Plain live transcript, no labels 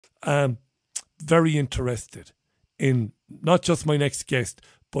very interested in not just my next guest,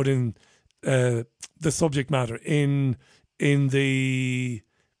 but in the subject matter, in the,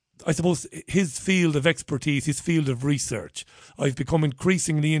 I suppose, his field of expertise, his field of research. I've become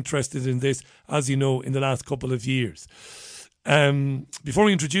increasingly interested in this, as you know, in the last couple of years. Before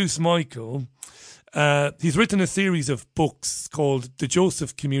we introduce Michael, he's written a series of books called The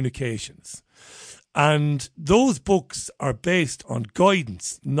Joseph Communications. And those books are based on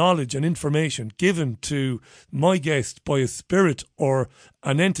guidance, knowledge and information given to my guest by a spirit or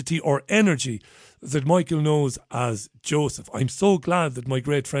an entity or energy that Michael knows as Joseph. I'm so glad that my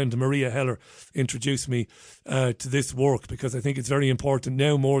great friend Maria Heller introduced me to this work, because I think it's very important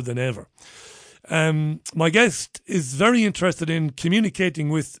now more than ever. My guest is very interested in communicating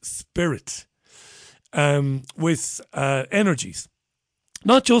with spirit, with energies.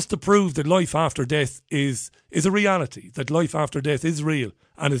 Not just to prove that life after death is a reality, that life after death is real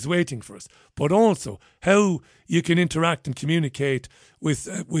and is waiting for us, but also how you can interact and communicate with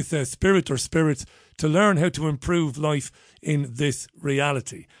a spirit or spirits to learn how to improve life in this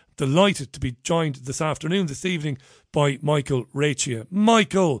reality. Delighted to be joined this evening, by Michael Reccia.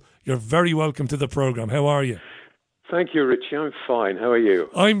 Michael, you're very welcome to the programme. How are you? Thank you, Richie. I'm fine. How are you?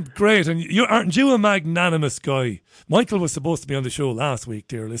 I'm great. And aren't you a magnanimous guy? Michael was supposed to be on the show last week,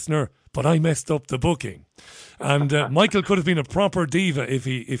 dear listener, but I messed up the booking. And Michael could have been a proper diva if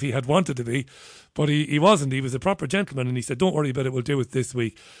he had wanted to be, but he wasn't. He was a proper gentleman, and he said, don't worry about it, we'll do it this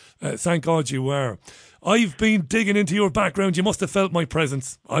week. Thank God you were. I've been digging into your background. You must have felt my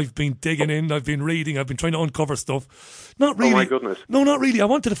presence. I've been digging in. I've been reading. I've been trying to uncover stuff. Not really. Oh, my goodness. No, not really. I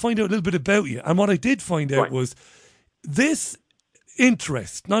wanted to find out a little bit about you. And what I did find out was this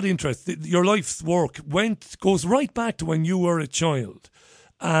your life's work goes right back to when you were a child.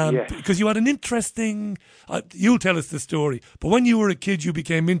 Yes. Because you had an interesting, you'll tell us the story, but when you were a kid, you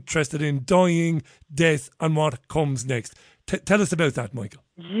became interested in dying, death, and what comes next. Tell us about that, Michael.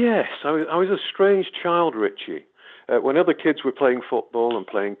 Yes, I was a strange child, Richie. When other kids were playing football and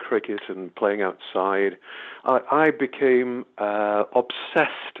playing cricket and playing outside, I became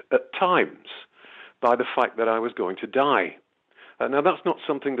obsessed at times by the fact that I was going to die. Now, that's not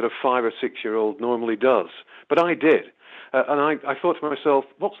something that a 5 or 6 year old normally does, but I did. And I thought to myself,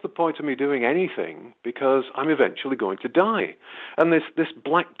 what's the point of me doing anything, because I'm eventually going to die? And this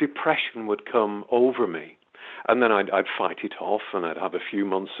black depression would come over me. And then I'd fight it off, and I'd have a few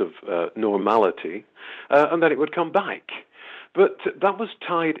months of normality, and then it would come back. But that was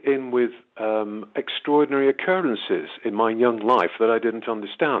tied in with extraordinary occurrences in my young life that I didn't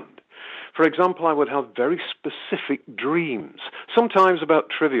understand. For example, I would have very specific dreams, sometimes about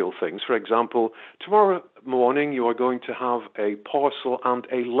trivial things. For example, tomorrow morning you are going to have a parcel and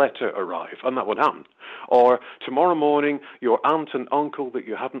a letter arrive, and that would happen. Or tomorrow morning your aunt and uncle that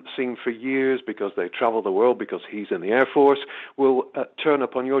you haven't seen for years because they travel the world because he's in the Air Force will turn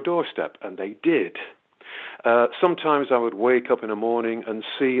up on your doorstep, and they did. Sometimes I would wake up in the morning and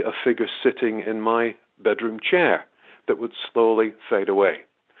see a figure sitting in my bedroom chair that would slowly fade away.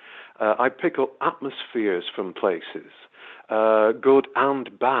 I pick up atmospheres from places, good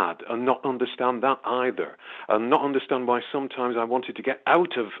and bad, and not understand that either, and not understand why sometimes I wanted to get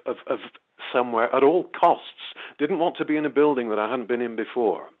out of somewhere at all costs, didn't want to be in a building that I hadn't been in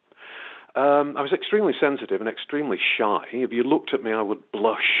before. I was extremely sensitive and extremely shy. If you looked at me, I would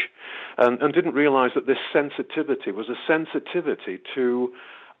blush, and didn't realize that this sensitivity was a sensitivity to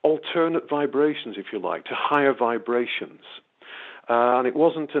alternate vibrations, if you like, to higher vibrations. And it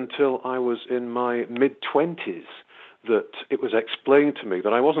wasn't until I was in my mid-20s that it was explained to me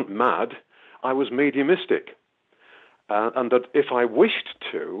that I wasn't mad, I was mediumistic. And that if I wished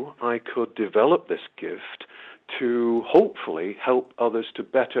to, I could develop this gift to hopefully help others to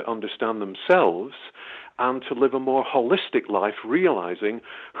better understand themselves and to live a more holistic life, realizing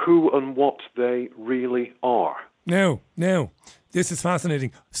who and what they really are. Now, this is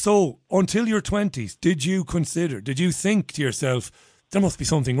fascinating. So, until your 20s, did you think to yourself, there must be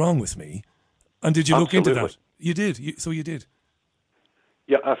something wrong with me? And did you look into that? You did. You did.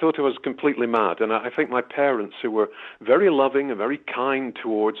 Yeah, I thought I was completely mad. And I think my parents, who were very loving and very kind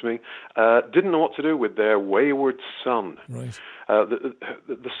towards me, didn't know what to do with their wayward son. Right.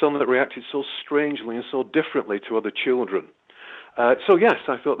 The son that reacted so strangely and so differently to other children. So yes,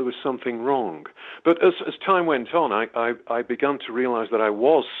 I thought there was something wrong. But as time went on, I began to realize that I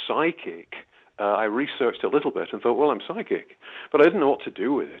was psychic. I researched a little bit and thought, well, I'm psychic. But I didn't know what to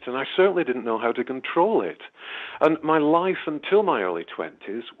do with it, and I certainly didn't know how to control it. And my life until my early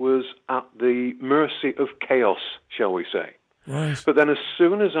 20s was at the mercy of chaos, shall we say. Right. But then as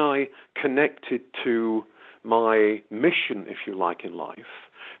soon as I connected to my mission, if you like, in life,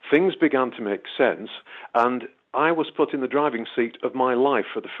 things began to make sense, and I was put in the driving seat of my life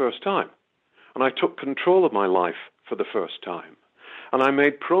for the first time. And I took control of my life for the first time. And I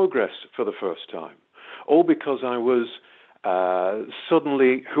made progress for the first time. All because I was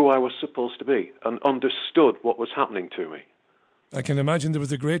suddenly who I was supposed to be and understood what was happening to me. I can imagine there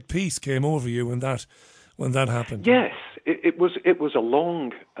was a great peace came over you when that happened. Yes, it was a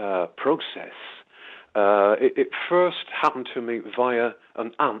long process. It first happened to me via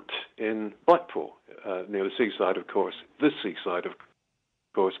an aunt in Blackpool, near the seaside, of course,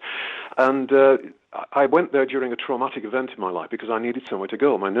 and I went there during a traumatic event in my life because I needed somewhere to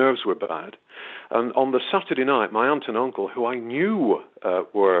go. My nerves were bad. And on the Saturday night, my aunt and uncle, who I knew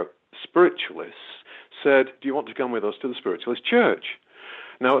were spiritualists, said, "Do you want to come with us to the spiritualist church?"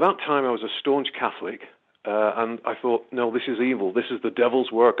 Now, at that time, I was a staunch Catholic, and I thought, no, this is evil. This is the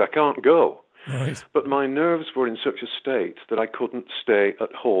devil's work. I can't go. Right. But my nerves were in such a state that I couldn't stay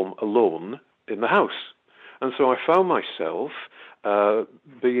at home alone in the house. And so I found myself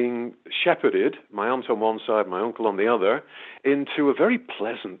being shepherded, my aunt on one side, my uncle on the other, into a very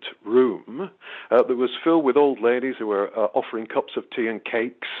pleasant room that was filled with old ladies who were offering cups of tea and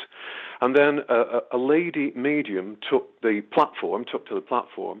cakes. And then a lady medium took to the platform,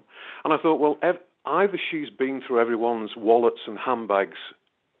 and I thought, well, either she's been through everyone's wallets and handbags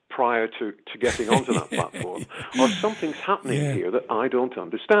prior to getting onto that platform, or something's happening here that I don't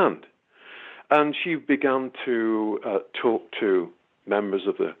understand. And she began to talk to members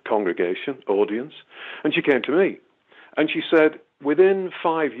of the congregation, audience, and she came to me. And she said, within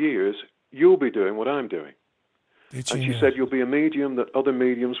 5 years, you'll be doing what I'm doing. And she said, you'll be a medium that other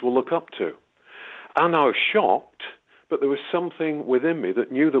mediums will look up to. And I was shocked, but there was something within me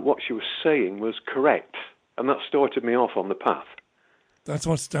that knew that what she was saying was correct. And that started me off on the path. That's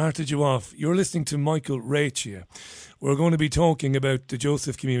what started you off. You're listening to Michael Reccia. We're going to be talking about the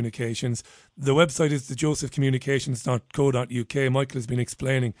Joseph Communications. The website is thejosephcommunications.co.uk. Michael has been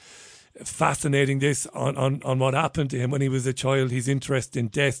explaining fascinating this on what happened to him when he was a child, his interest in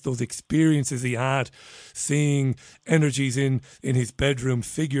death, those experiences he had, seeing energies in his bedroom,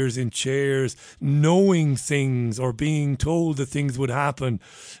 figures in chairs, knowing things or being told that things would happen,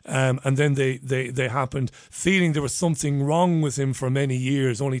 and then they happened, feeling there was something wrong with him for many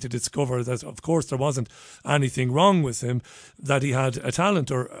years, only to discover that of course there wasn't anything wrong with him, that he had a talent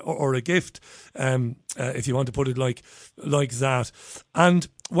or a gift, if you want to put it like that. And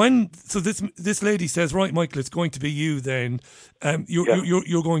so this lady says, right, Michael, it's going to be you then.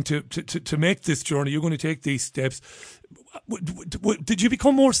 You're going to make this journey. You're going to take these steps. Did you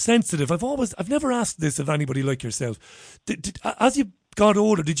become more sensitive? I've never asked this of anybody like yourself. As you got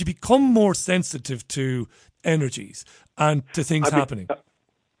older, did you become more sensitive to energies and to things happening?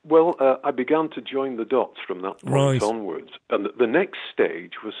 I began to join the dots from that point onwards. And the next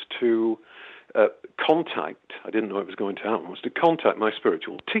stage was to contact, I didn't know it was going to happen, was to contact my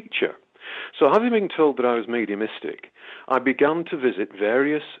spiritual teacher. So having been told that I was mediumistic, I began to visit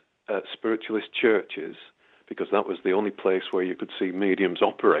various spiritualist churches, because that was the only place where you could see mediums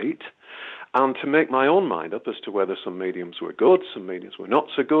operate, and to make my own mind up as to whether some mediums were good, some mediums were not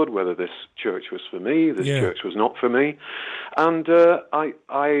so good, whether this church was for me, this church was not for me. And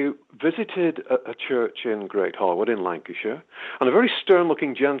I visited a church in Great Harwood in Lancashire, and a very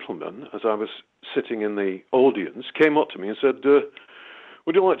stern-looking gentleman, as I was sitting in the audience, came up to me and said,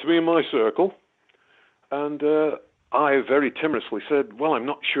 would you like to be in my circle? And I very timorously said, well, I'm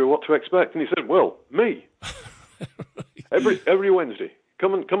not sure what to expect. And he said, well, me. Every Wednesday.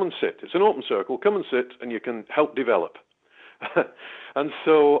 Come and sit. It's an open circle. Come and sit, and you can help develop. And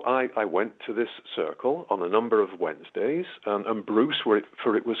so I went to this circle on a number of Wednesdays, and Bruce, for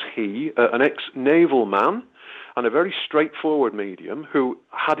it was he, an ex-naval man, and a very straightforward medium who,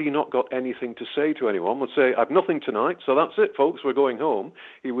 had he not got anything to say to anyone, would say, I've nothing tonight, so that's it, folks, we're going home.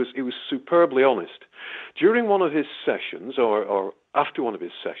 He was superbly honest. During one of his sessions, or after one of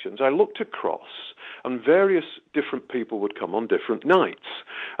his sessions, I looked across, and various different people would come on different nights.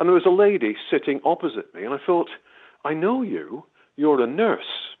 And there was a lady sitting opposite me, and I thought, I know you. You're a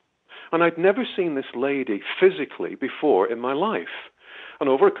nurse. And I'd never seen this lady physically before in my life. And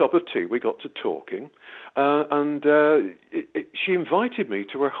over a cup of tea, we got to talking, and she invited me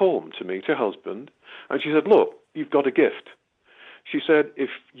to her home to meet her husband. And she said, look, you've got a gift. She said, if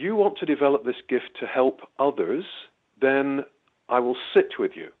you want to develop this gift to help others, then I will sit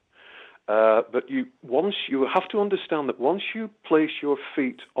with you. But you have to understand that once you place your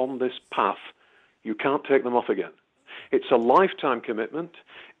feet on this path, you can't take them off again. It's a lifetime commitment.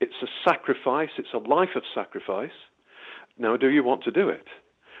 It's a sacrifice. It's a life of sacrifice. Now, do you want to do it?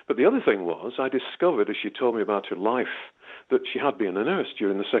 But the other thing was, I discovered, as she told me about her life, that she had been a nurse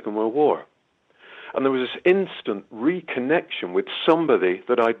during the Second World War. And there was this instant reconnection with somebody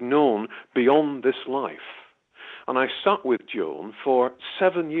that I'd known beyond this life. And I sat with Joan for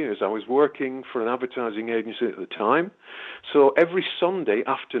 7 years. I was working for an advertising agency at the time. So every Sunday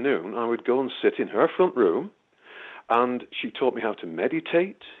afternoon, I would go and sit in her front room, and she taught me how to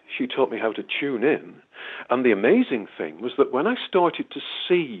meditate. She taught me how to tune in. And the amazing thing was that when I started to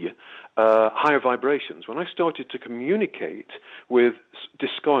see higher vibrations, when I started to communicate with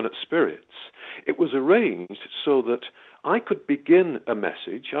discarnate spirits, it was arranged so that I could begin a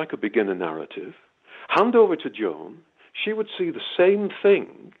message, I could begin a narrative, hand over to Joan, she would see the same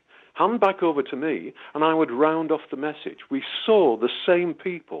thing, hand back over to me, and I would round off the message. We saw the same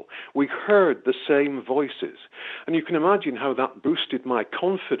people. We heard the same voices. And you can imagine how that boosted my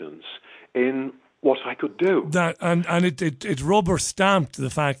confidence in what I could do. That and it rubber stamped the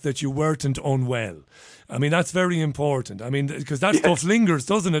fact that you weren't unwell. I mean, that's very important. I mean, because that stuff lingers,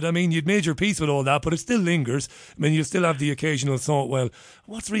 doesn't it? I mean, you'd made your peace with all that, but it still lingers. I mean, you still have the occasional thought, well,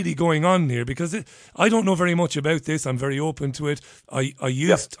 what's really going on here? Because I don't know very much about this. I'm very open to it. I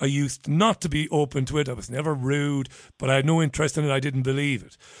used not to be open to it. I was never rude, but I had no interest in it. I didn't believe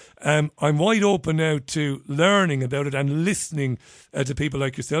it. I'm wide open now to learning about it and listening to people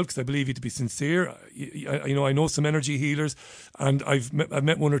like yourself, because I believe you to be sincere. I know some energy healers, and I've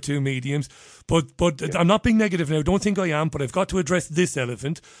met one or two mediums, but I'm not being negative now. Don't think I am, but I've got to address this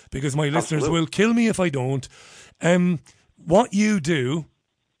elephant, because my listeners will kill me if I don't. What you do,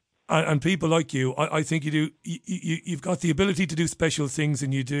 and people like you, I think you do. You've got the ability to do special things,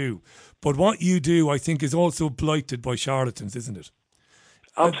 and you do. But what you do, I think, is also blighted by charlatans, isn't it?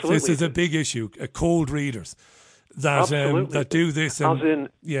 Absolutely. This is a big issue. Cold readers that do this. And,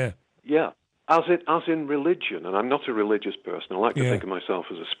 As in religion, and I'm not a religious person. I like to think of myself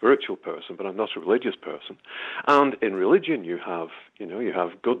as a spiritual person, but I'm not a religious person. And in religion, you have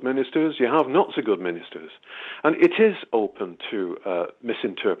good ministers, you have not so good ministers, and it is open to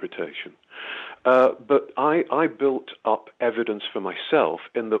misinterpretation. But I built up evidence for myself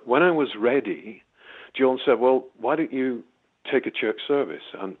in that when I was ready, Joan said, "Well, why don't you take a church service,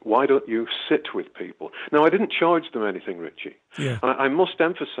 and why don't you sit with people?" Now, I didn't charge them anything, Richie. Yeah. I must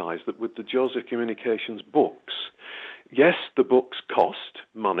emphasize that with the Joseph Communications books, yes, the books cost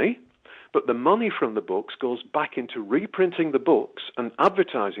money, but the money from the books goes back into reprinting the books and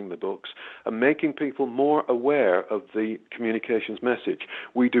advertising the books and making people more aware of the communications message.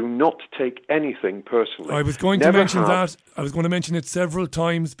 We do not take anything personally. I was going to mention that. I was going to mention it several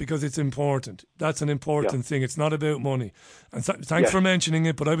times because it's important. That's an important thing. It's not about money. And thanks for mentioning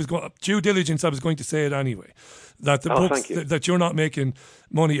it, but due diligence, I was going to say it anyway. That the books, that you're not making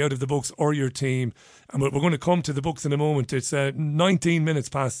money out of the books or your team. And we're going to come to the books in a moment. It's 19 minutes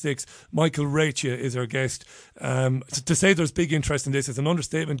past 6. Michael Reccia is our guest. To say there's big interest in this is an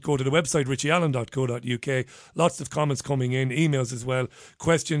understatement. Go to the website, richieallen.co.uk. Lots of comments coming in, emails as well.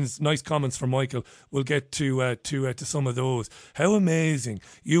 Questions, nice comments from Michael. We'll get to some of those. How amazing.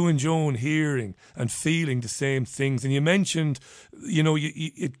 You and Joan hearing and feeling the same things. And you mentioned,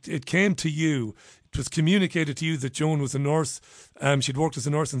 it came to you. It was communicated to you that Joan was a nurse. She'd worked as a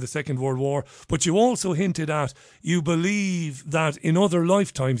nurse in the Second World War. But you also hinted at you believe that in other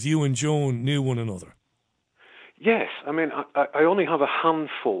lifetimes you and Joan knew one another. Yes. I mean, I only have a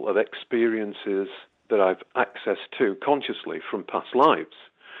handful of experiences that I've access to consciously from past lives.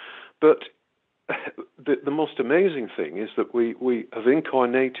 But the most amazing thing is that we have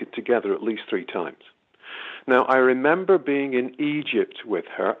incarnated together at least 3 times. Now, I remember being in Egypt with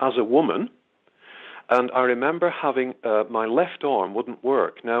her as a woman. And I remember having my left arm wouldn't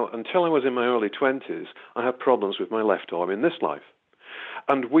work. Now, until I was in my early 20s, I had problems with my left arm in this life.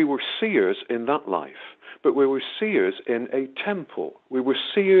 And we were seers in that life, but we were seers in a temple. We were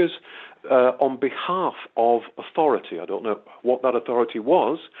seers on behalf of authority. I don't know what that authority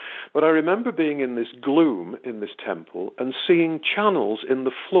was, but I remember being in this gloom in this temple and seeing channels in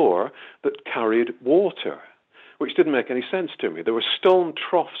the floor that carried water, which didn't make any sense to me. There were stone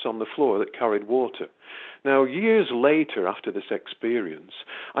troughs on the floor that carried water. Now, years later, after this experience,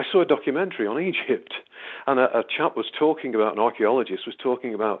 I saw a documentary on Egypt, and a chap was talking about, an archaeologist was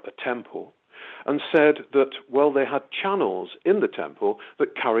talking about a temple, and said that, well, they had channels in the temple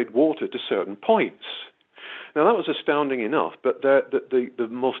that carried water to certain points. Now, that was astounding enough, but the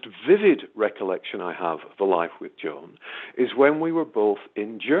most vivid recollection I have of the life with Joan is when we were both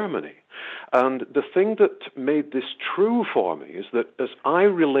in Germany. And the thing that made this true for me is that as I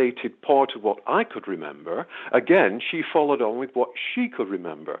related part of what I could remember, again, she followed on with what she could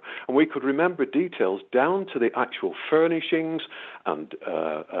remember. And we could remember details down to the actual furnishings and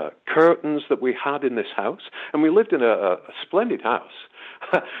curtains that we had in this house. And we lived in a splendid house.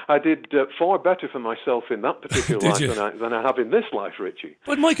 I did far better for myself in that particular life than I have in this life, Richie.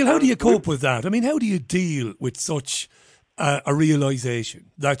 But Michael, how do you cope with that? I mean, how do you deal with such a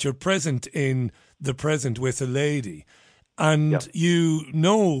realisation that you're present in the present with a lady and you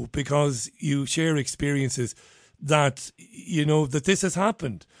know, because you share experiences, that you know that this has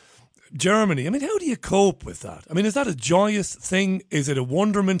happened? Germany, I mean, how do you cope with that? I mean, is that a joyous thing? Is it a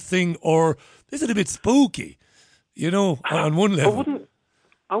wonderment thing? Or is it a bit spooky, you know, on one level?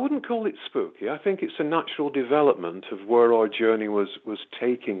 I wouldn't call it spooky. I think it's a natural development of where our journey was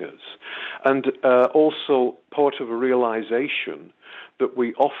taking us. And also part of a realization that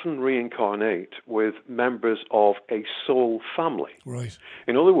we often reincarnate with members of a soul family. Right.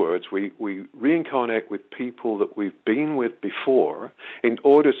 In other words, we reincarnate with people that we've been with before in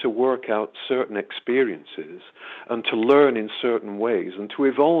order to work out certain experiences and to learn in certain ways and to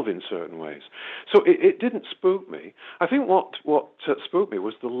evolve in certain ways. So it didn't spook me. I think what spooked me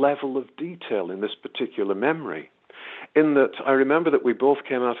was the level of detail in this particular memory. In that I remember that we both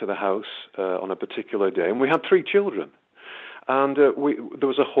came out of the house on a particular day, and we had 3 children. And there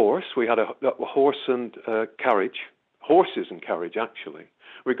was a horse. We had a horse and carriage, horses and carriage, actually.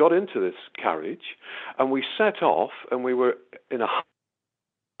 We got into this carriage, and we set off, and we were in a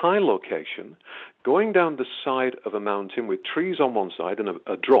high location, going down the side of a mountain with trees on one side and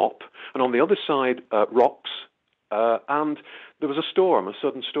a drop, and on the other side, rocks. And there was a storm, a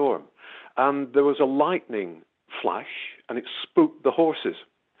sudden storm. And there was a lightning flash, and it spooked the horses.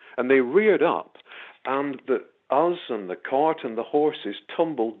 And they reared up, and us and the cart and the horses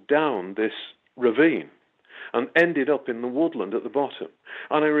tumbled down this ravine and ended up in the woodland at the bottom.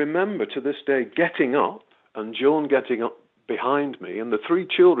 And I remember to this day getting up and Joan getting up behind me and the 3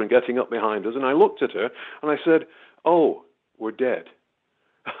 children getting up behind us. And I looked at her and I said, "Oh, we're dead."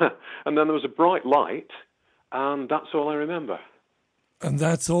 And then there was a bright light, and that's all I remember. And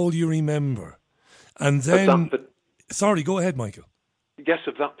that's all you remember. And then... Sorry, go ahead, Michael. Yes,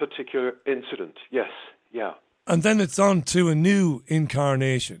 of that particular incident. Yes, yeah. And then it's on to a new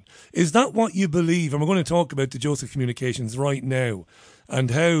incarnation. Is that what you believe? And we're going to talk about the Joseph communications right now and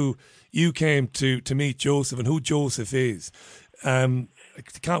how you came to meet Joseph and who Joseph is. I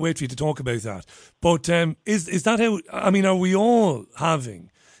can't wait for you to talk about that. But is that how, I mean, are we all having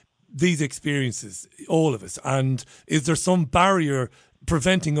these experiences, all of us? And is there some barrier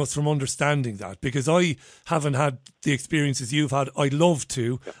preventing us from understanding that? Because I haven't had the experiences you've had. I'd love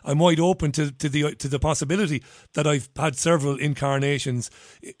to. I'm wide open to the possibility that I've had several incarnations,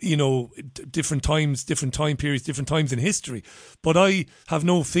 you know, different times, different time periods, different times in history. But I have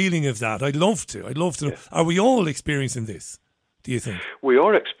no feeling of that. I'd love to. Yeah. Are we all experiencing this, do you think? We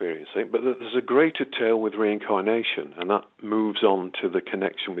are experiencing, but there's a greater tale with reincarnation, and that moves on to the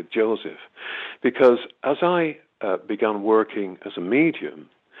connection with Joseph. Because as I began working as a medium,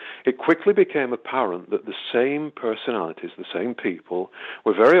 it quickly became apparent that the same personalities, the same people,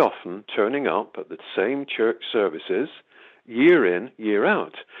 were very often turning up at the same church services year in, year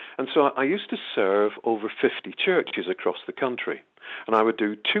out. And so I used to serve over 50 churches across the country, and I would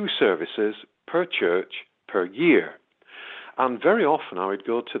do 2 services per church per year. And very often I would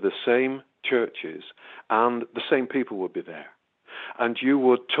go to the same churches, and the same people would be there. And you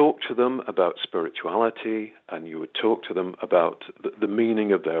would talk to them about spirituality, and you would talk to them about the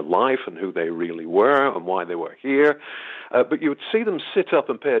meaning of their life and who they really were and why they were here. But you would see them sit up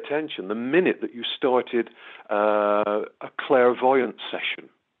and pay attention the minute that you started a clairvoyant session.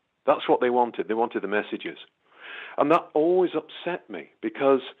 That's what they wanted. They wanted the messages. And that always upset me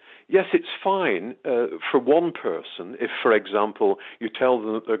because, yes, it's fine for one person if, for example, you tell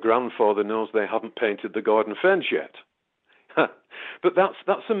them that their grandfather knows they haven't painted the garden fence yet. But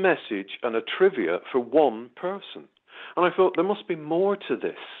that's a message and a trivia for one person. And I thought there must be more to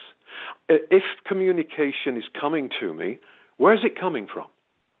this. If communication is coming to me, where's it coming from?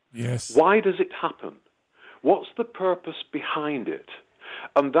 Yes. Why does it happen? What's the purpose behind it?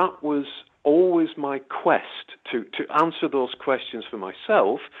 And that was always my quest to answer those questions for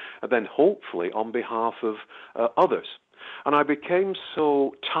myself and then hopefully on behalf of others. And I became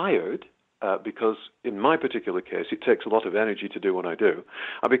so tired because in my particular case, it takes a lot of energy to do what I do.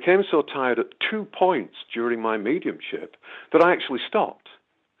 I became so tired at 2 points during my mediumship that I actually stopped.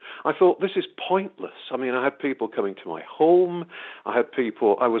 I thought, this is pointless. I mean, I had people coming to my home. I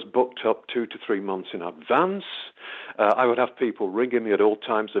was booked up 2 to 3 months in advance. I would have people ringing me at all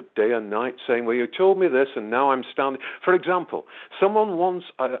times of day and night saying, well, you told me this and now I'm standing. For example, I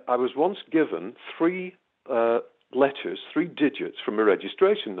was once given 3 letters, 3 digits from a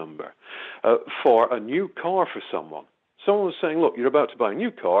registration number for a new car for someone. Someone was saying, look, you're about to buy a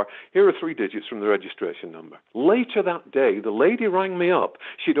new car. Here are 3 digits from the registration number. Later that day, the lady rang me up.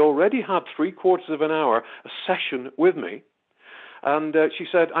 She'd already had 3/4 of an hour, a session with me. And she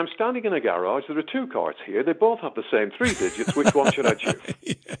said, I'm standing in a garage. There are 2 cars here. They both have the same 3 digits. Which one should I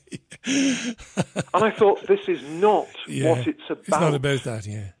choose? And I thought, this is not what it's about. It's not about that,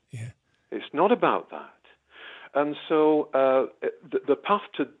 yeah. It's not about that. And so the path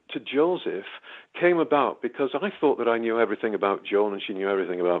to Joseph came about because I thought that I knew everything about Joan and she knew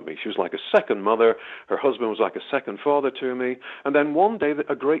everything about me. She was like a second mother. Her husband was like a second father to me. And then one day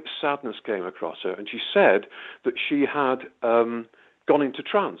a great sadness came across her, and she said that she had gone into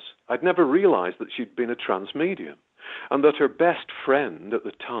trance. I'd never realized that she'd been a trance medium, and that her best friend at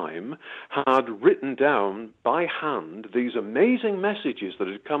the time had written down by hand these amazing messages that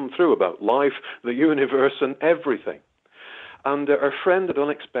had come through about life, the universe, and everything. And her friend had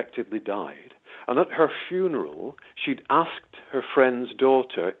unexpectedly died. And at her funeral, she'd asked her friend's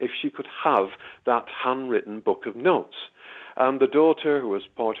daughter if she could have that handwritten book of notes. And the daughter, who was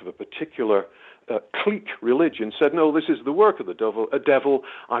part of a particular clique religion, said, no, this is the work of the devil.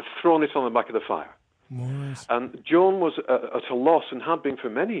 I've thrown it on the back of the fire. Nice. And Joan was at a loss, and had been for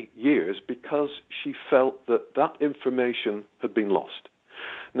many years, because she felt that information had been lost.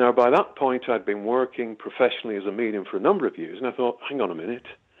 Now, by that point, I'd been working professionally as a medium for a number of years, and I thought, hang on a minute,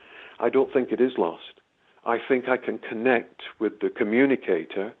 I don't think it is lost. I think I can connect with the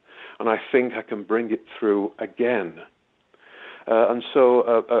communicator, and I think I can bring it through again. And so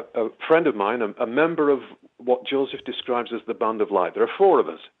a friend of mine, a member of what Joseph describes as the Band of Light, there are 4 of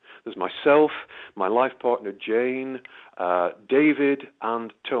us. There's myself, my life partner Jane, David,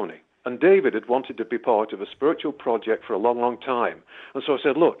 and Tony. And David had wanted to be part of a spiritual project for a long, long time. And so I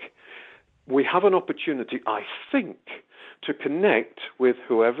said, look, we have an opportunity, I think, to connect with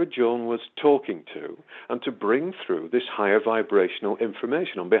whoever Joan was talking to and to bring through this higher vibrational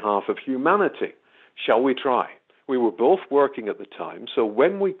information on behalf of humanity. Shall we try? We were both working at the time, so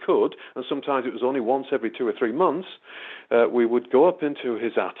when we could, and sometimes it was only once every 2 or 3 months, we would go up into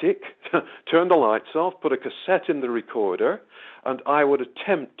his attic, turn the lights off, put a cassette in the recorder, and I would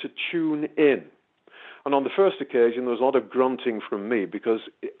attempt to tune in. And on the first occasion, there was a lot of grunting from me because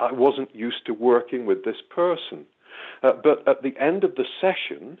I wasn't used to working with this person. But at the end of the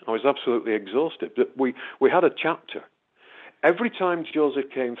session, I was absolutely exhausted. But we had a chapter. Every time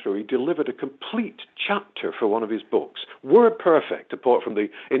Joseph came through, he delivered a complete chapter for one of his books. Word perfect, apart from the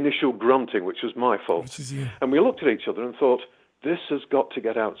initial grunting, which was my fault. And we looked at each other and thought, this has got to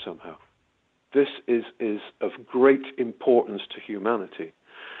get out somehow. This is of great importance to humanity.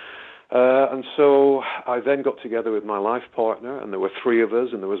 And so I then got together with my life partner, and there were 3 of us,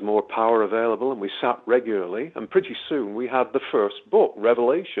 and there was more power available, and we sat regularly, and pretty soon we had the first book,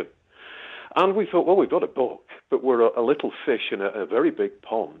 Revelation. And we thought, well, we've got a book, but we're a little fish in a very big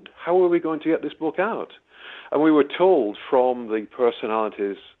pond. How are we going to get this book out? And we were told from the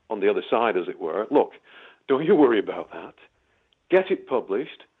personalities on the other side, as it were, look, don't you worry about that. Get it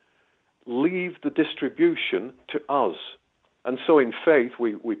published. Leave the distribution to us. And so in faith,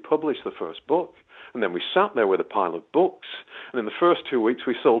 we published the first book. And then we sat there with a pile of books. And in the first 2 weeks,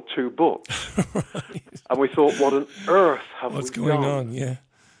 we sold 2 books. Right. And we thought, what on earth have we done? What's going on, yeah.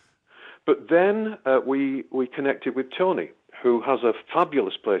 But then we connected with Tony, who has a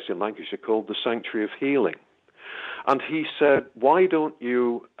fabulous place in Lancashire called the Sanctuary of Healing. And he said, why don't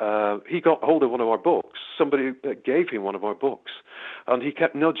you... he got hold of one of our books. Somebody gave him one of our books. And he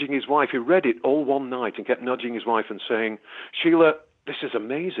kept nudging his wife. He read it all one night and kept nudging his wife and saying, Sheila, this is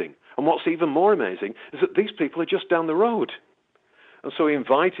amazing. And what's even more amazing is that these people are just down the road. And so he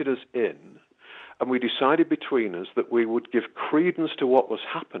invited us in. And we decided between us that we would give credence to what was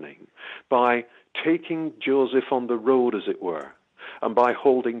happening by taking Joseph on the road, as it were, and by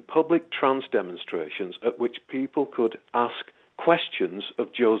holding public trance demonstrations at which people could ask questions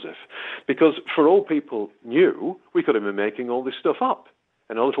of Joseph. Because for all people knew, we could have been making all this stuff up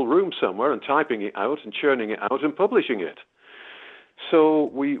in a little room somewhere and typing it out and churning it out and publishing it. So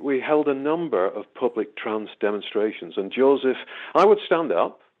we held a number of public trance demonstrations. And Joseph, I would stand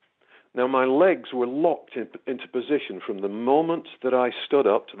up. Now, my legs were locked into position from the moment that I stood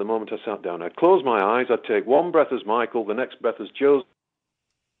up to the moment I sat down. I'd close my eyes, I'd take one breath as Michael, the next breath as Joseph,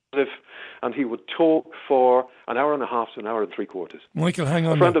 if, and he would talk for an hour and a half to an hour and three quarters. Michael, hang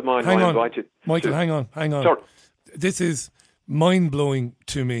on. A friend of mine who I invited. Michael, hang on. Sorry. This is mind-blowing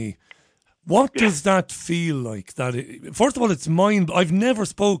to me. What does that feel like? First of all, it's I've never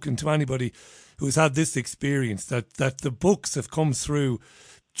spoken to anybody who's had this experience, that the books have come through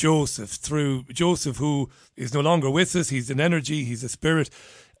Joseph, who is no longer with us. He's an energy, he's a spirit.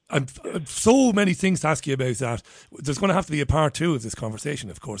 And so many things to ask you about that. There's going to have to be a part 2 of this conversation,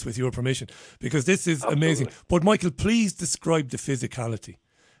 of course, with your permission, because this is amazing. But Michael, please describe the physicality.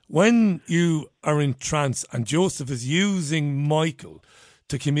 When you are in trance and Joseph is using Michael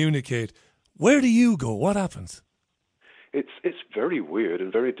to communicate, where do you go? What happens? It's very weird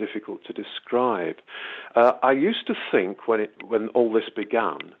and very difficult to describe. I used to think when all this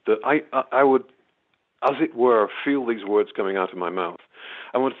began that I would, as it were, feel these words coming out of my mouth.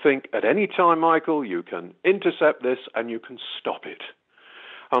 I would think, at any time, Michael, you can intercept this and you can stop it.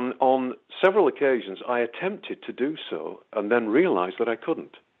 And on several occasions, I attempted to do so and then realized that I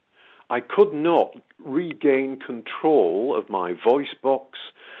couldn't. I could not regain control of my voice box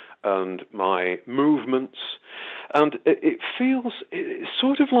and my movements. And it feels it's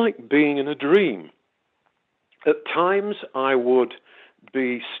sort of like being in a dream. At times, I would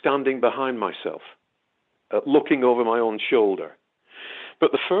be standing behind myself, looking over my own shoulder.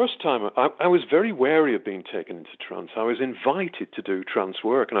 But the first time, I was very wary of being taken into trance. I was invited to do trance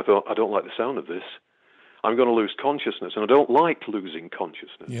work, and I thought, I don't like the sound of this. I'm going to lose consciousness, and I don't like losing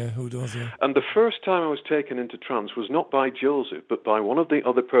consciousness. Yeah, who does, yeah. And the first time I was taken into trance was not by Joseph, but by one of the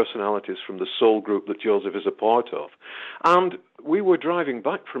other personalities from the soul group that Joseph is a part of. And we were driving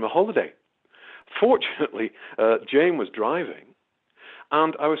back from a holiday. Fortunately, Jane was driving,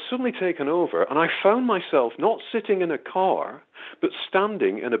 and I was suddenly taken over, and I found myself not sitting in a car, but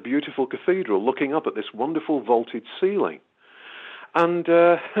standing in a beautiful cathedral looking up at this wonderful vaulted ceiling. And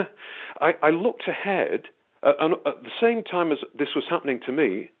I looked ahead, and at the same time as this was happening to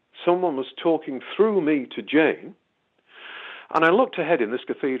me, someone was talking through me to Jane. And I looked ahead in this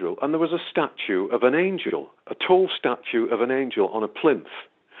cathedral, and there was a statue of an angel, a tall statue of an angel on a plinth.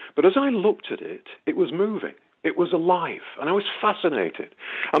 But as I looked at it, it was moving. It was alive, and I was fascinated.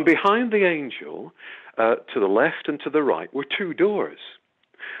 And behind the angel, to the left and to the right, were two doors.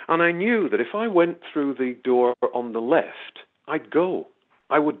 And I knew that if I went through the door on the left, I'd go.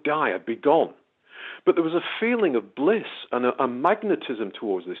 I would die. I'd be gone. But there was a feeling of bliss and a magnetism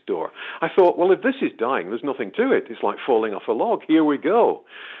towards this door. I thought, well, if this is dying, there's nothing to it. It's like falling off a log. Here we go.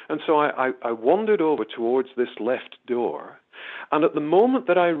 And so I wandered over towards this left door. And at the moment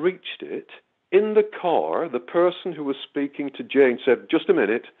that I reached it, in the car, the person who was speaking to Jane said, just a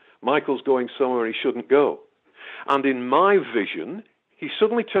minute, Michael's going somewhere he shouldn't go. And in my vision, he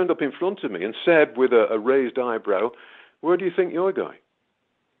suddenly turned up in front of me and said with a raised eyebrow, where do you think you're going?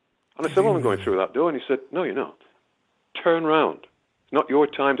 And I said, well, I'm going through that door. And he said, no, you're not. Turn round. It's not your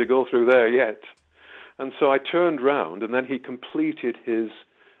time to go through there yet. And so I turned round, and then he completed his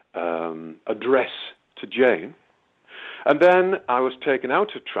address to Jane. And then I was taken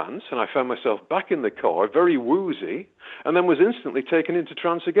out of trance, and I found myself back in the car, very woozy, and then was instantly taken into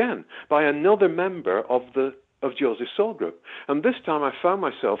trance again by another member of Joseph's soul group. And this time I found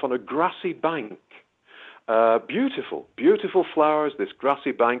myself on a grassy bank. Beautiful, beautiful flowers, this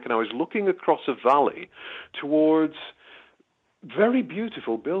grassy bank, and I was looking across a valley towards very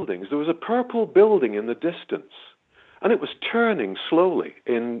beautiful buildings. There was a purple building in the distance, and it was turning slowly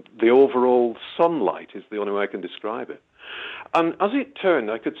in the overall sunlight, is the only way I can describe it. And as it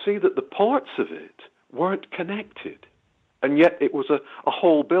turned, I could see that the parts of it weren't connected, and yet it was a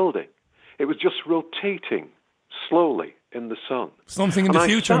whole building. It was just rotating slowly in the sun. Something in the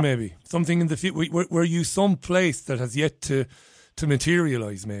future, maybe. Something in the future. Were you some place that has yet to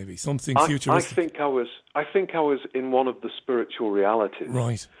materialize? Maybe something futuristic. I think I was in one of the spiritual realities.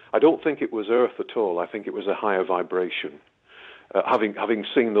 Right. I don't think it was Earth at all. I think it was a higher vibration. Having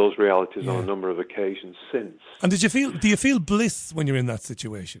seen those realities on a number of occasions since. And do you feel bliss when you're in that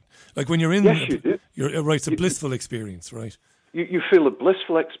situation? Like when you're in, yes, you do. It's a blissful experience, right? You feel a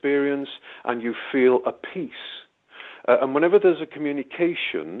blissful experience, and you feel a peace. And whenever there's a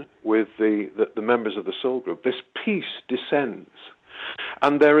communication with the members of the soul group, this peace descends.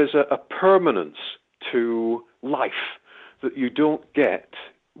 And there is a permanence to life that you don't get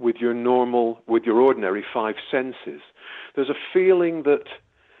with your ordinary five senses. There's a feeling that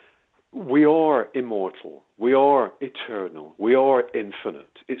we are immortal, we are eternal, we are infinite.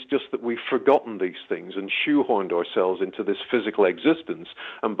 It's just that we've forgotten these things and shoehorned ourselves into this physical existence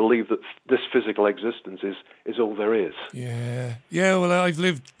and believe that this physical existence is all there is. Yeah.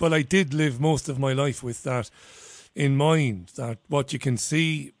 Well, I did live most of my life with that in mind that what you can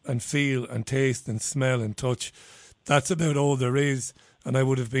see and feel and taste and smell and touch, that's about all there is. And I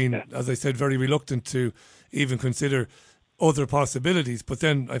would have been, as I said, very reluctant to even consider other possibilities. But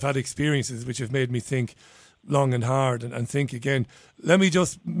then I've had experiences which have made me think long and hard and think again. Let me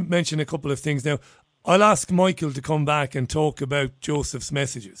just mention a couple of things now. I'll ask Michael to come back and talk about Joseph's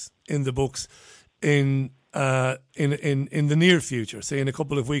messages in the books in the near future, say in a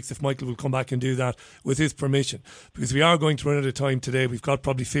couple of weeks, if Michael will come back and do that with his permission, because we are going to run out of time today. We've got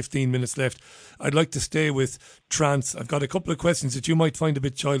probably 15 minutes left. I'd like to stay with trance. I've got a couple of questions that you might find a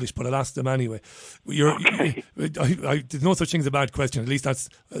bit childish, but I'll ask them anyway. There's no such thing as a bad question. At least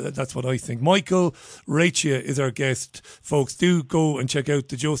that's what I think. Michael Reccia is our guest, folks. Do go and check out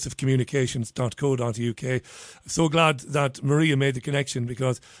the josephcommunications.co.uk. I'm so glad that Maria made the connection,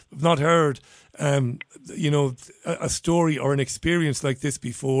 because I've not heard a story or an experience like this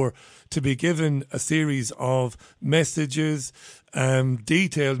before, to be given a series of messages,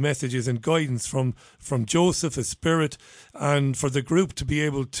 detailed messages and guidance from Joseph, a spirit, and for the group to be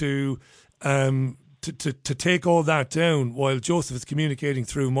able to take all that down while Joseph is communicating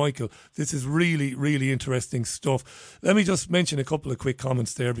through Michael. This is really, really interesting stuff. Let me just mention a couple of quick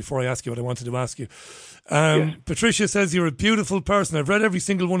comments there before I ask you what I wanted to ask you. Yes. Patricia says, you're a beautiful person. I've read every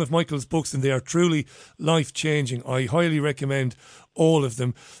single one of Michael's books and they are truly life-changing. I highly recommend all of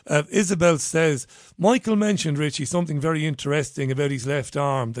them. Isabel says, Michael mentioned, Richie, something very interesting about his left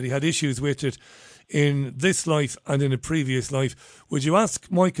arm, that he had issues with it in this life and in a previous life. Would you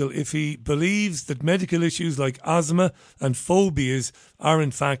ask Michael if he believes that medical issues like asthma and phobias are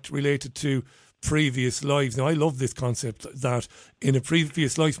in fact related to previous lives? Now, I love this concept that in a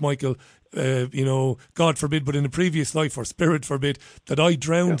previous life, Michael, God forbid, but in a previous life, or spirit forbid, that I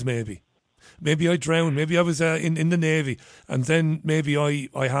drowned maybe. Maybe I drowned, maybe I was in the Navy, and then maybe I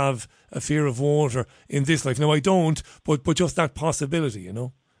have a fear of water in this life. Now, I don't, but just that possibility,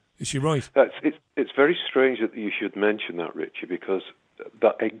 Is she right? It's very strange that you should mention that, Richie, because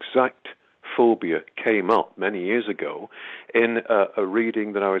that exact phobia came up many years ago in a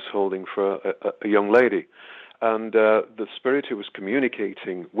reading that I was holding for a young lady. And the spirit who was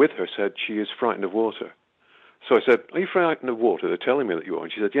communicating with her said she is frightened of water. So I said, are you frightened of water? They're telling me that you are.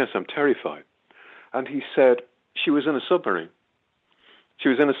 And she said, yes, I'm terrified. And he said she was in a submarine. She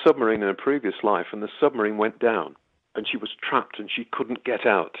was in a submarine in a previous life, and the submarine went down, and she was trapped, and she couldn't get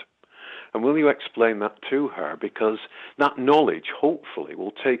out. And will you explain that to her? Because that knowledge, hopefully,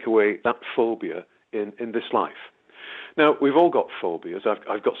 will take away that phobia in this life. Now, we've all got phobias.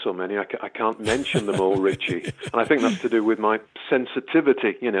 I've got so many, I can't mention them all, Richie. And I think that's to do with my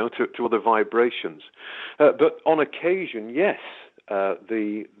sensitivity, to other vibrations. But on occasion, yes,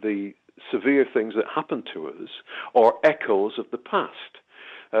 the severe things that happen to us are echoes of the past.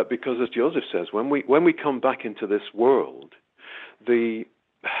 Because as Joseph says, when we come back into this world,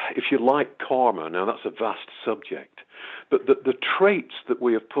 if you like karma, now that's a vast subject, but the traits that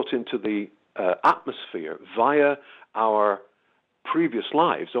we have put into the atmosphere via our previous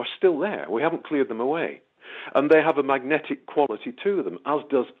lives are still there. We haven't cleared them away. And they have a magnetic quality to them, as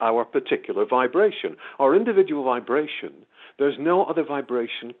does our particular vibration. Our individual vibration, there's no other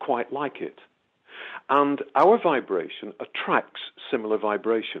vibration quite like it. And our vibration attracts similar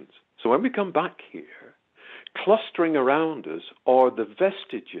vibrations. So when we come back here, clustering around us are the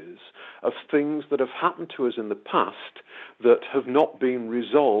vestiges of things that have happened to us in the past that have not been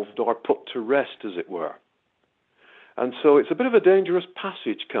resolved or put to rest, as it were. And so it's a bit of a dangerous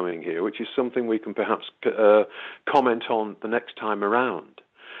passage coming here, which is something we can perhaps comment on the next time around.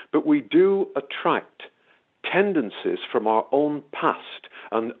 But we do attract tendencies from our own past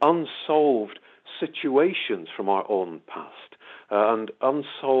and unsolved situations from our own past and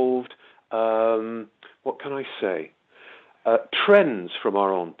unsolved, what can I say, trends from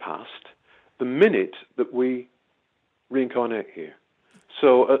our own past the minute that we reincarnate here.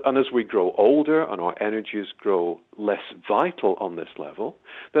 So, and as we grow older and our energies grow less vital on this level,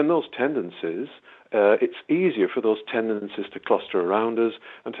 then those tendencies, it's easier for those tendencies to cluster around us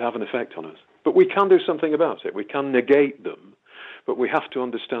and to have an effect on us. But we can do something about it. We can negate them, but we have to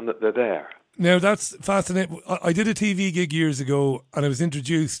understand that they're there. Now, that's fascinating. I did a TV gig years ago, and I was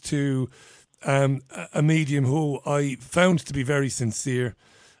introduced to a medium who I found to be very sincere.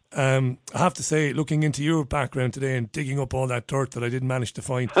 I have to say, looking into your background today and digging up all that dirt that I didn't manage to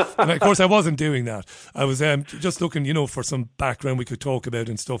find, and of course I wasn't doing that. I was just looking, for some background we could talk about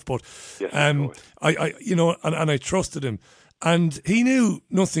and stuff. But yes, I trusted him, and he knew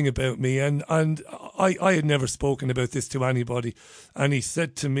nothing about me, and I had never spoken about this to anybody. And he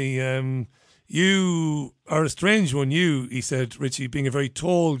said to me, you are a strange one. He said, Richie, being a very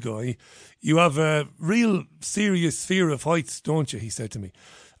tall guy, you have a real serious fear of heights, don't you? He said to me.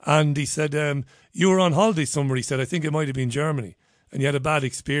 And he said, you were on holiday somewhere, he said, I think it might have been Germany, and you had a bad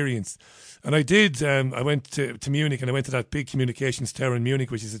experience. And I did. I went to Munich, and I went to that big communications tower in Munich,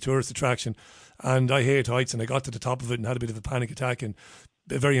 which is a tourist attraction. And I hate heights, and I got to the top of it and had a bit of a panic attack, and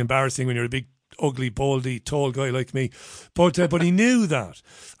very embarrassing when you're a big, ugly, baldy, tall guy like me. But he knew that.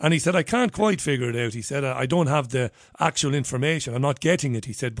 And he said, I can't quite figure it out. He said, I don't have the actual information. I'm not getting it,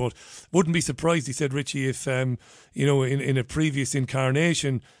 he said, but wouldn't be surprised, he said, Richie, if, in a previous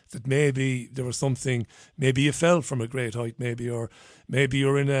incarnation, that maybe there was something, maybe you fell from a great height, or maybe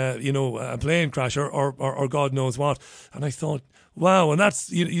you're in a plane crash or God knows what. And I thought, wow, and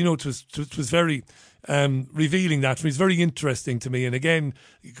that's, it was very revealing. That it was very interesting to me. And again,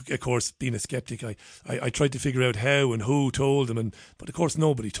 of course, being a skeptic, I tried to figure out how and who told him, but of course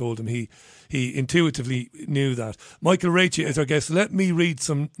nobody told him. He intuitively knew that. Michael Reccia is our guest. Let me read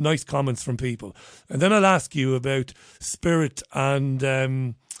some nice comments from people, and then I'll ask you about spirit and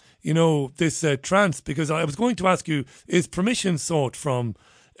this trance, because I was going to ask you, is permission sought from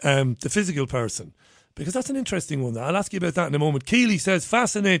the physical person? Because that's an interesting one. I'll ask you about that in a moment. Keely says,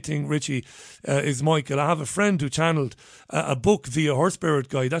 fascinating, Richie, is Michael. I have a friend who channeled a book via her spirit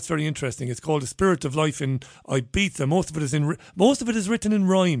guide. That's very interesting. It's called The Spirit of Life in Ibiza. Most of it is written in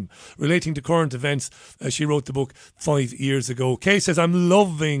rhyme, relating to current events. She wrote the book 5 years ago. Kay says, I'm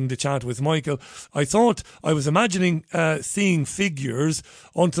loving the chat with Michael. I thought I was imagining seeing figures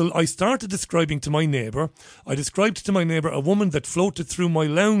until I started describing to my neighbour. I described to my neighbour a woman that floated through my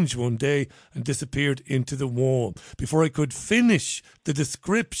lounge one day and disappeared into the wall. Before I could finish the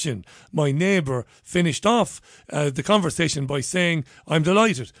description, my neighbour finished off the conversation by saying, I'm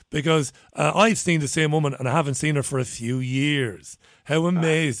delighted because I've seen the same woman and I haven't seen her for a few years. How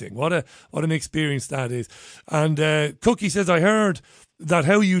amazing. What an experience that is. And Cookie says, I heard that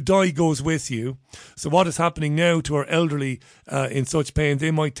how you die goes with you. So what is happening now to our elderly in such pain, they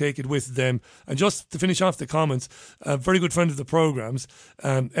might take it with them. And just to finish off the comments, a very good friend of the programmes,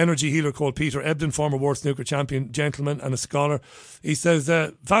 energy healer called Peter Ebden, former World Snooker champion, gentleman and a scholar. He says,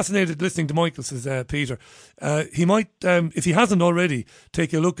 fascinated listening to Michael, says Peter. He might, if he hasn't already,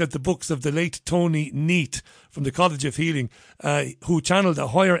 take a look at the books of the late Tony Neate from the College of Healing, who channeled a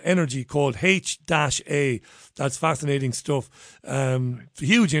higher energy called H-A. That's fascinating stuff.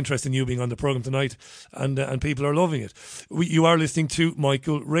 Huge interest in you being on the programme tonight, and people are loving it. You are listening to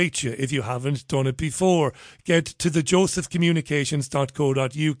Michael Reccia. If you haven't done it before, get to the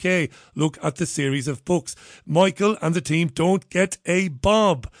josephcommunications.co.uk. Look at the series of books. Michael and the team don't get a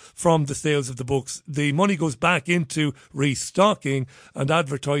bob from the sales of the books. The money goes back into restocking and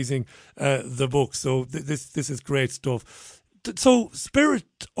advertising the books. So this is great stuff. So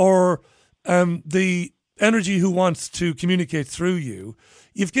spirit or the energy who wants to communicate through you,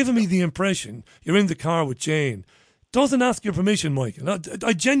 you've given me the impression you're in the car with Jane, doesn't ask your permission, Michael.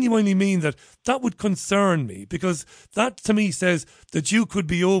 I genuinely mean that would concern me, because that to me says that you could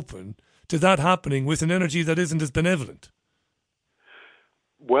be open to that happening with an energy that isn't as benevolent.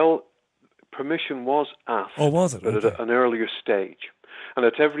 Well, permission was asked. Oh, was it? Okay. At an earlier stage. And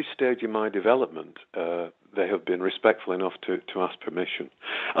at every stage in my development, they have been respectful enough to ask permission.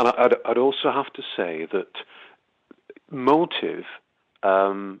 And I'd also have to say that motive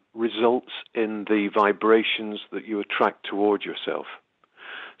results in the vibrations that you attract toward yourself.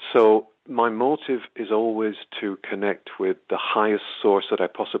 So my motive is always to connect with the highest source that I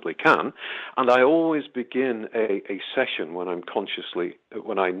possibly can. And I always begin a session when I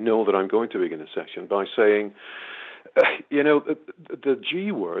know that I'm going to begin a session by saying, the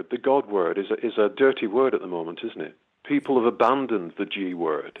G word, the God word, is a dirty word at the moment, isn't it? People have abandoned the G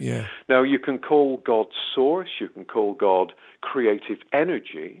word. Yeah. Now, you can call God source, you can call God creative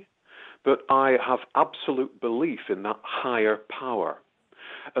energy, but I have absolute belief in that higher power.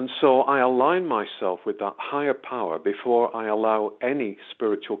 And so I align myself with that higher power before I allow any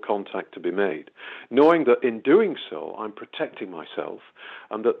spiritual contact to be made, knowing that in doing so, I'm protecting myself,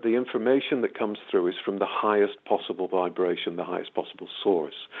 and that the information that comes through is from the highest possible vibration, the highest possible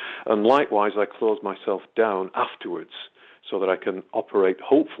source. And likewise, I close myself down afterwards so that I can operate,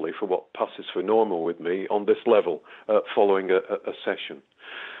 hopefully, for what passes for normal with me on this level following a session.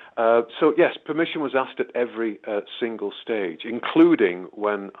 So yes, permission was asked at every single stage, including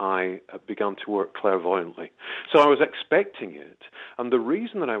when I began to work clairvoyantly. So I was expecting it, and the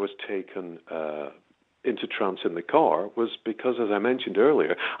reason that I was taken into trance in the car was because, as I mentioned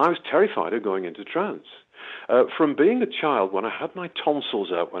earlier, I was terrified of going into trance. From being a child, when I had my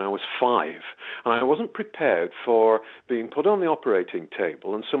tonsils out when I was 5, and I wasn't prepared for being put on the operating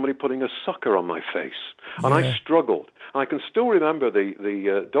table and somebody putting a sucker on my face, and I struggled. I can still remember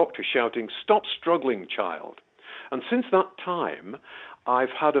the doctor shouting, "Stop struggling, child." And since that time,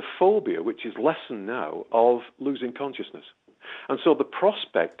 I've had a phobia, which is lessened now, of losing consciousness. And so the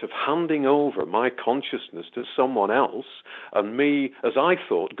prospect of handing over my consciousness to someone else and me, as I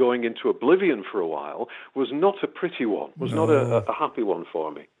thought, going into oblivion for a while was not a pretty one, was not a happy one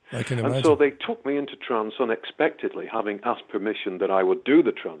for me. I can imagine. And so they took me into trance unexpectedly, having asked permission that I would do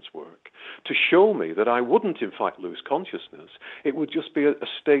the trance work, to show me that I wouldn't in fact lose consciousness. It would just be a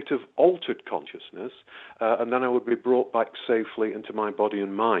state of altered consciousness, and then I would be brought back safely into my body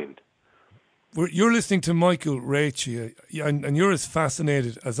and mind. You're listening to Michael Reccia, and you're as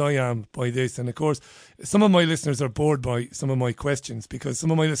fascinated as I am by this. And of course, some of my listeners are bored by some of my questions because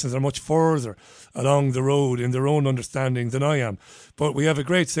some of my listeners are much further along the road in their own understanding than I am. But we have a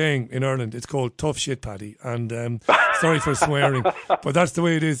great saying in Ireland. It's called "tough shit, Paddy." And sorry for swearing, but that's the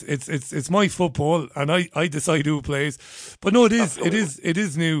way it is. It's my football, and I decide who plays. But no, it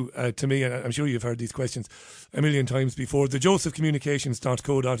is new to me, and I'm sure you've heard these questions a million times before. The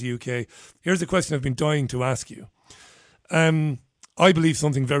josephcommunications.co.uk. Here's a question I've been dying to ask you. I believe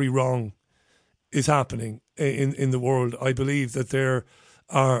something very wrong is happening in the world. I believe that there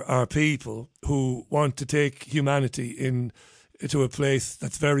are people who want to take humanity into a place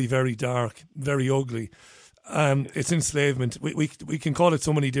that's very, very dark, very ugly. It's enslavement. We can call it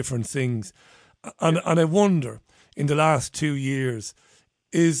so many different things. And I wonder, in the last 2 years,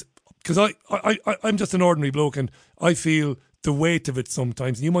 because I'm just an ordinary bloke and I feel the weight of it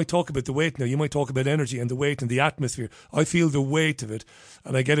sometimes. And you might talk about the weight now. You might talk about energy and the weight and the atmosphere. I feel the weight of it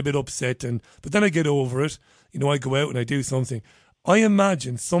and I get a bit upset. But then I get over it. You know, I go out and I do something. I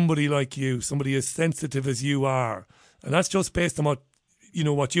imagine somebody like you, somebody as sensitive as you are, and that's just based on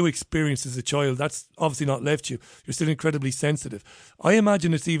what you experienced as a child. That's obviously not left you. You're still incredibly sensitive. I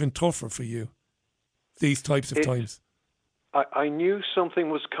imagine it's even tougher for you, these types of times. I knew something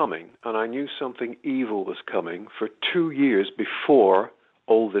was coming, and I knew something evil was coming for 2 years before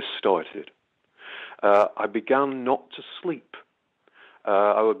all this started. I began not to sleep.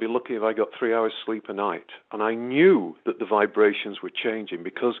 I would be lucky if I got 3 hours sleep a night. And I knew that the vibrations were changing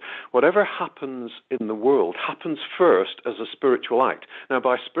because whatever happens in the world happens first as a spiritual act. Now,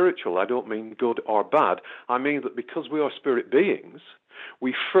 by spiritual, I don't mean good or bad. I mean that because we are spirit beings,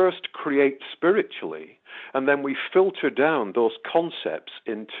 we first create spiritually, and then we filter down those concepts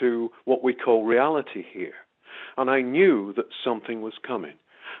into what we call reality here. And I knew that something was coming.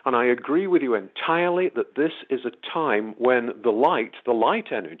 And I agree with you entirely that this is a time when the light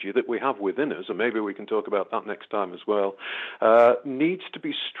energy that we have within us, and maybe we can talk about that next time as well, needs to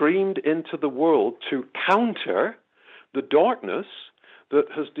be streamed into the world to counter the darkness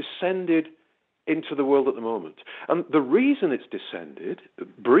that has descended into the world at the moment. And the reason it's descended,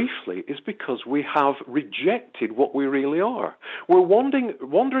 briefly, is because we have rejected what we really are. We're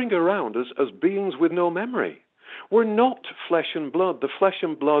wandering around as beings with no memory. We're not flesh and blood. The flesh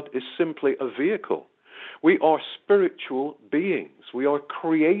and blood is simply a vehicle. We are spiritual beings. We are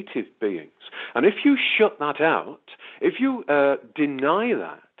creative beings. And if you shut that out, if you deny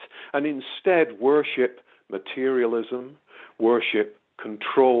that, and instead worship materialism, worship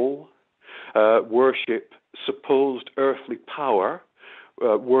control, worship supposed earthly power,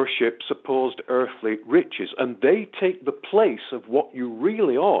 worship supposed earthly riches, and they take the place of what you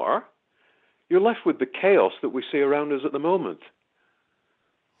really are, you're left with the chaos that we see around us at the moment.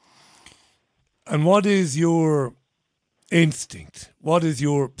 And what is your instinct? What is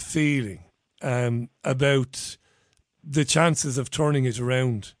your feeling about the chances of turning it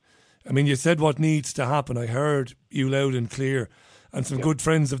around? I mean, you said what needs to happen. I heard you loud and clear, and some good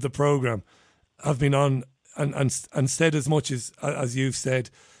friends of the programme have been on and said as much as you've said.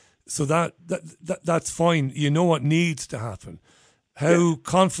 So that's fine. You know what needs to happen. How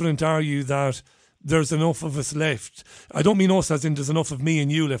confident are you that there's enough of us left? I don't mean us as in there's enough of me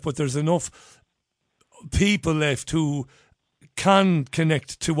and you left, but there's enough people left who can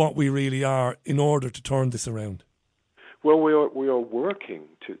connect to what we really are in order to turn this around. Well, we are working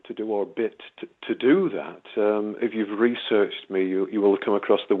to do our bit to do that. If you've researched me, you will have come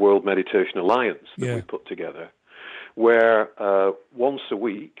across the World Meditation Alliance that we put together, where once a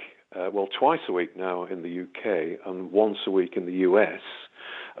week, twice a week now in the UK and once a week in the US,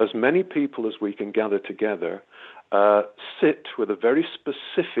 as many people as we can gather together sit with a very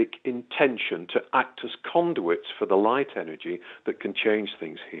specific intention to act as conduits for the light energy that can change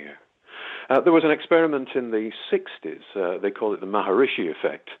things here. There was an experiment in the 60s. They call it the Maharishi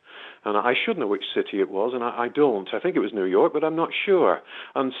effect. And I should know which city it was, and I don't. I think it was New York, but I'm not sure.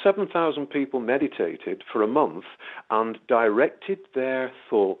 And 7,000 people meditated for a month and directed their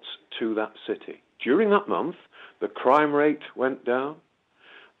thoughts to that city. During that month, the crime rate went down,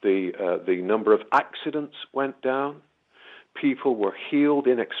 the number of accidents went down, people were healed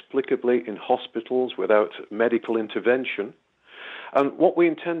inexplicably in hospitals without medical intervention. And what we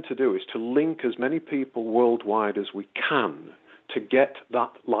intend to do is to link as many people worldwide as we can to get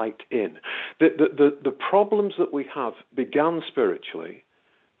that light in. The problems that we have began spiritually.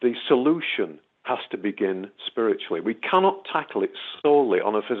 The solution has to begin spiritually. We cannot tackle it solely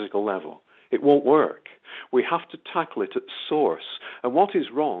on a physical level. It won't work. We have to tackle it at source. And what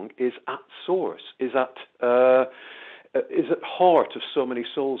is wrong is at source, is at heart of so many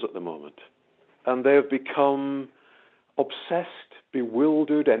souls at the moment. And they have become obsessed,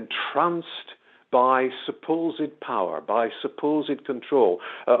 bewildered, entranced by supposed power, by supposed control.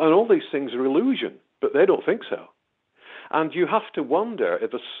 And all these things are illusion, but they don't think so. And you have to wonder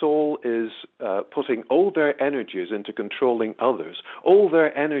if a soul is putting all their energies into controlling others, all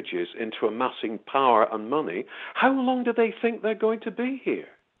their energies into amassing power and money, how long do they think they're going to be here?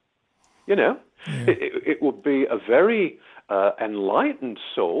 You know, it would be a very enlightened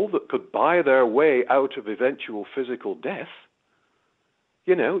soul that could buy their way out of eventual physical death.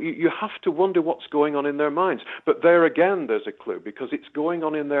 You know, you have to wonder what's going on in their minds. But there again, there's a clue, because it's going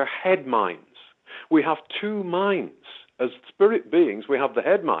on in their head minds. We have two minds. As spirit beings, we have the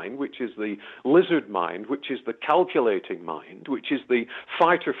head mind, which is the lizard mind, which is the calculating mind, which is the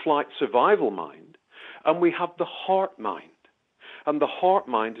fight-or-flight survival mind, and we have the heart mind. And the heart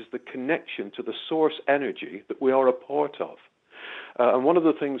mind is the connection to the source energy that we are a part of. And one of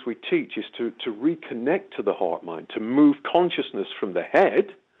the things we teach is to reconnect to the heart mind, to move consciousness from the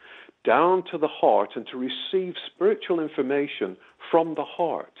head down to the heart and to receive spiritual information from the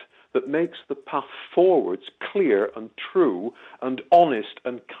heart that makes the path forwards clear and true and honest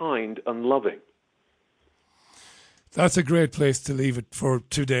and kind and loving. That's a great place to leave it for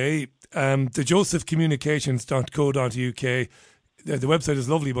today. The josephcommunications.co.uk. The website is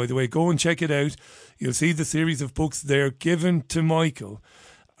lovely, by the way. Go and check it out. You'll see the series of books there given to Michael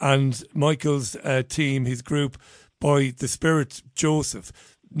and Michael's team, his group, by the Spirit Joseph.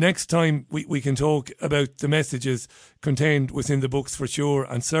 Next time we can talk about the messages contained within the books for sure,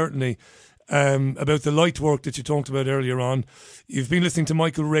 and certainly about the light work that you talked about earlier on. You've been listening to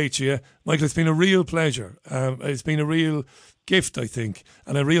Michael Reccia. Michael, it's been a real pleasure. It's been a real gift, I think,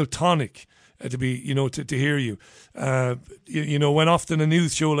 and a real tonic to be, to hear you. When often a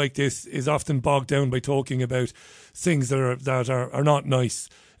news show like this is often bogged down by talking about things that are not nice.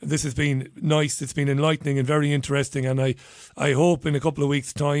 This has been nice. It's been enlightening and very interesting. And I hope in a couple of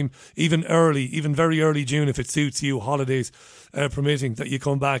weeks' time, even very early June, if it suits you, holidays permitting, that you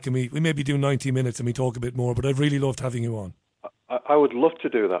come back and we maybe do 90 minutes and we talk a bit more. But I've really loved having you on. I would love to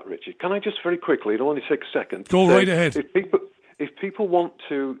do that, Richie. Can I just very quickly, it'll only take a second. Go right ahead. If people want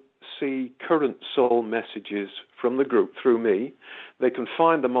to see current soul messages from the group through me, they can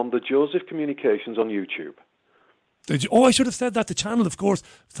find them on the Joseph Communications on YouTube. I should have said that. The channel, of course.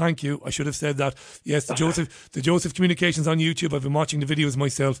 Thank you. I should have said that. Yes, the Joseph Communications on YouTube. I've been watching the videos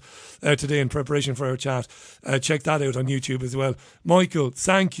myself today in preparation for our chat. Check that out on YouTube as well. Michael,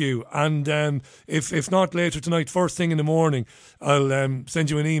 thank you. And if not later tonight, first thing in the morning, I'll send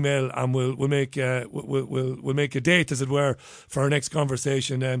you an email and we'll make a date, as it were, for our next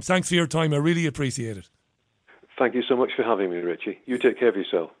conversation. Thanks for your time. I really appreciate it. Thank you so much for having me, Richie. You take care of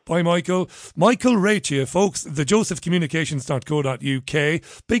yourself. Bye, Michael. Michael Reccia, folks, the josephcommunications.co.uk.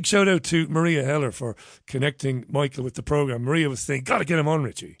 Big shout out to Maria Heller for connecting Michael with the programme. Maria was saying, got to get him on,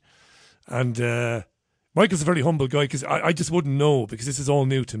 Richie. And Michael's a very humble guy, because I just wouldn't know, because this is all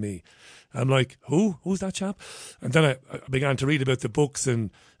new to me. I'm like, who's that chap? And then I began to read about the books,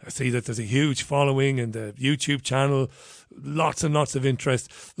 and I see that there's a huge following and the YouTube channel, lots and lots of interest.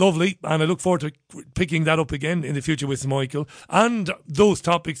 Lovely. And I look forward to picking that up again in the future with Michael, and those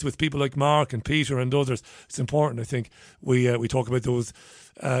topics with people like Mark and Peter and others. It's important, I think, we talk about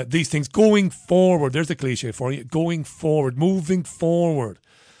these things going forward. There's a cliche for you. Going forward, moving forward.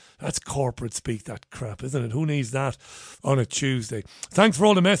 That's corporate speak, that crap, isn't it? Who needs that on a Tuesday? Thanks for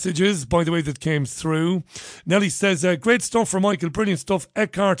all the messages, by the way, that came through. Nellie says, great stuff for Michael, brilliant stuff.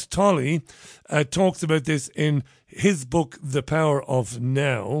 Eckhart Tolle talks about this in his book, The Power of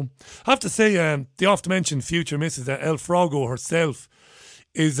Now. I have to say, the oft-mentioned future Mrs. El Frago herself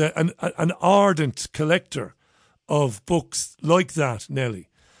is an ardent collector of books like that, Nellie.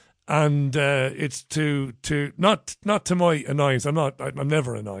 And it's to not to my annoyance. I'm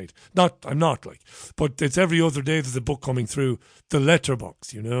never annoyed. I'm not like, but it's every other day there's a book coming through the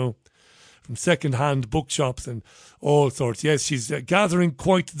letterbox, from second-hand bookshops and all sorts. Yes, she's gathering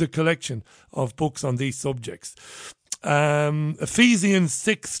quite the collection of books on these subjects. Ephesians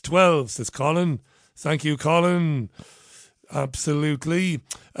 6:12 says Colin. Thank you, Colin. Absolutely.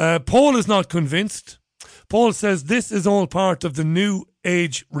 Paul is not convinced. Paul says this is all part of the new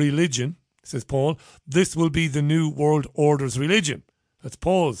age religion, says Paul. This will be the new world order's religion. That's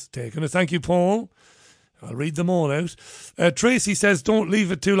Paul's take on it. Thank you, Paul. I'll read them all out. Tracy says don't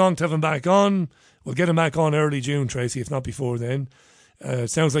leave it too long to have him back on. We'll get him back on early June, Tracy, if not before then.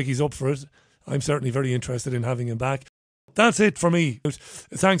 Sounds like he's up for it. I'm certainly very interested in having him back. That's it for me.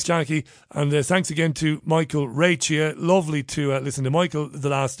 Thanks, Jackie. And thanks again to Michael Reccia. Lovely to listen to Michael the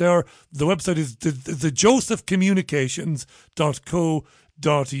last hour. The website is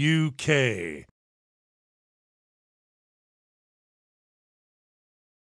thejosephcommunications.co.uk.